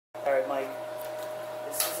Alright, Mike.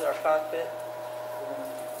 This is our cockpit. We're going to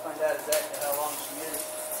find out exactly how long she is.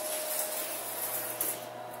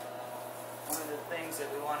 One of the things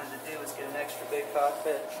that we wanted to do was get an extra big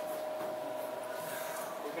cockpit.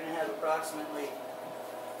 We're going to have approximately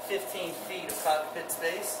 15 feet of cockpit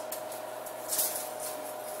space.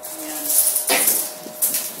 And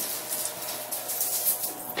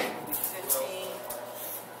 15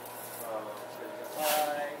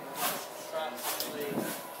 by approximately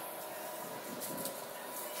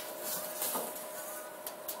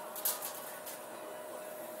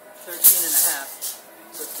 13.5.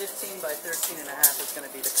 So 15 by 13.5 is going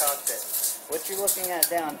to be the cockpit. What you're looking at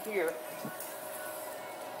down here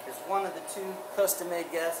is one of the two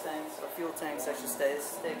custom-made gas tanks, or fuel tanks I should say.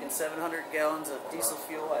 This is taking 700 gallons of diesel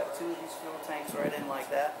fuel. I have two of these fuel tanks right in like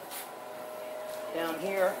that. Down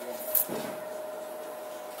here,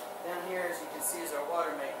 as you can see, is our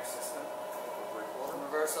water maker system.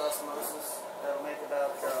 Reverse osmosis. That'll make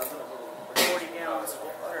about 40 gallons of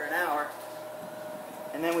water an hour.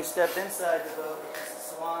 And then we step inside the boat. This is the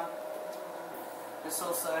salon. This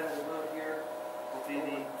whole side of the boat here will be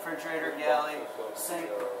the refrigerator, galley, sink.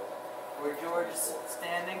 Where George is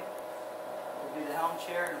standing will be the helm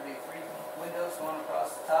chair, and there will be 3 windows going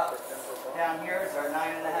across the top. Down here is our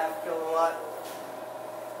 9.5 kilowatt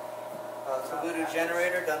Voodoo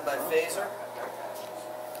generator done by Phaser.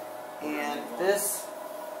 And this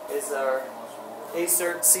is our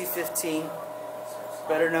Acert C15,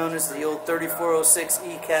 better known as the old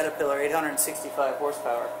 3406E Caterpillar, 865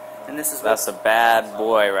 horsepower. And this is that's a bad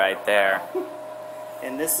boy right there.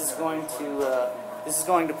 And this is going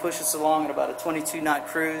to push us along at about a 22 knot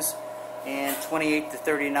cruise and 28 to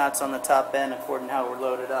 30 knots on the top end according to how we're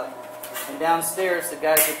loaded up. And downstairs the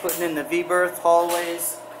guys are putting in the V-berth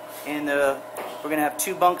hallways, and we're going to have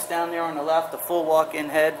 2 bunks down there on the left, a full walk-in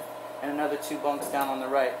head, and another 2 bunks down on the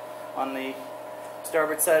right. On the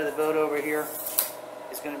starboard side of the boat over here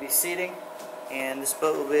is going to be seating, and this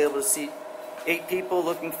boat will be able to seat 8 people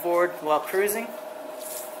looking forward while cruising.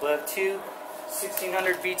 We'll have 2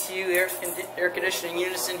 1600 BTU air conditioning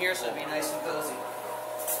units in here, so it'll be nice and cozy.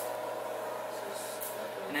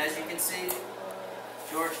 And as you can see,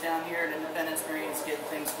 George down here at Independence Marine is getting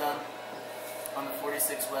things done on the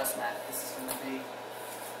 46 Wesmac. This is going to be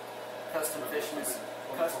custom fishing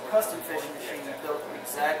machine built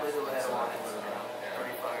exactly the way I want it.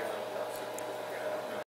 Pretty fired.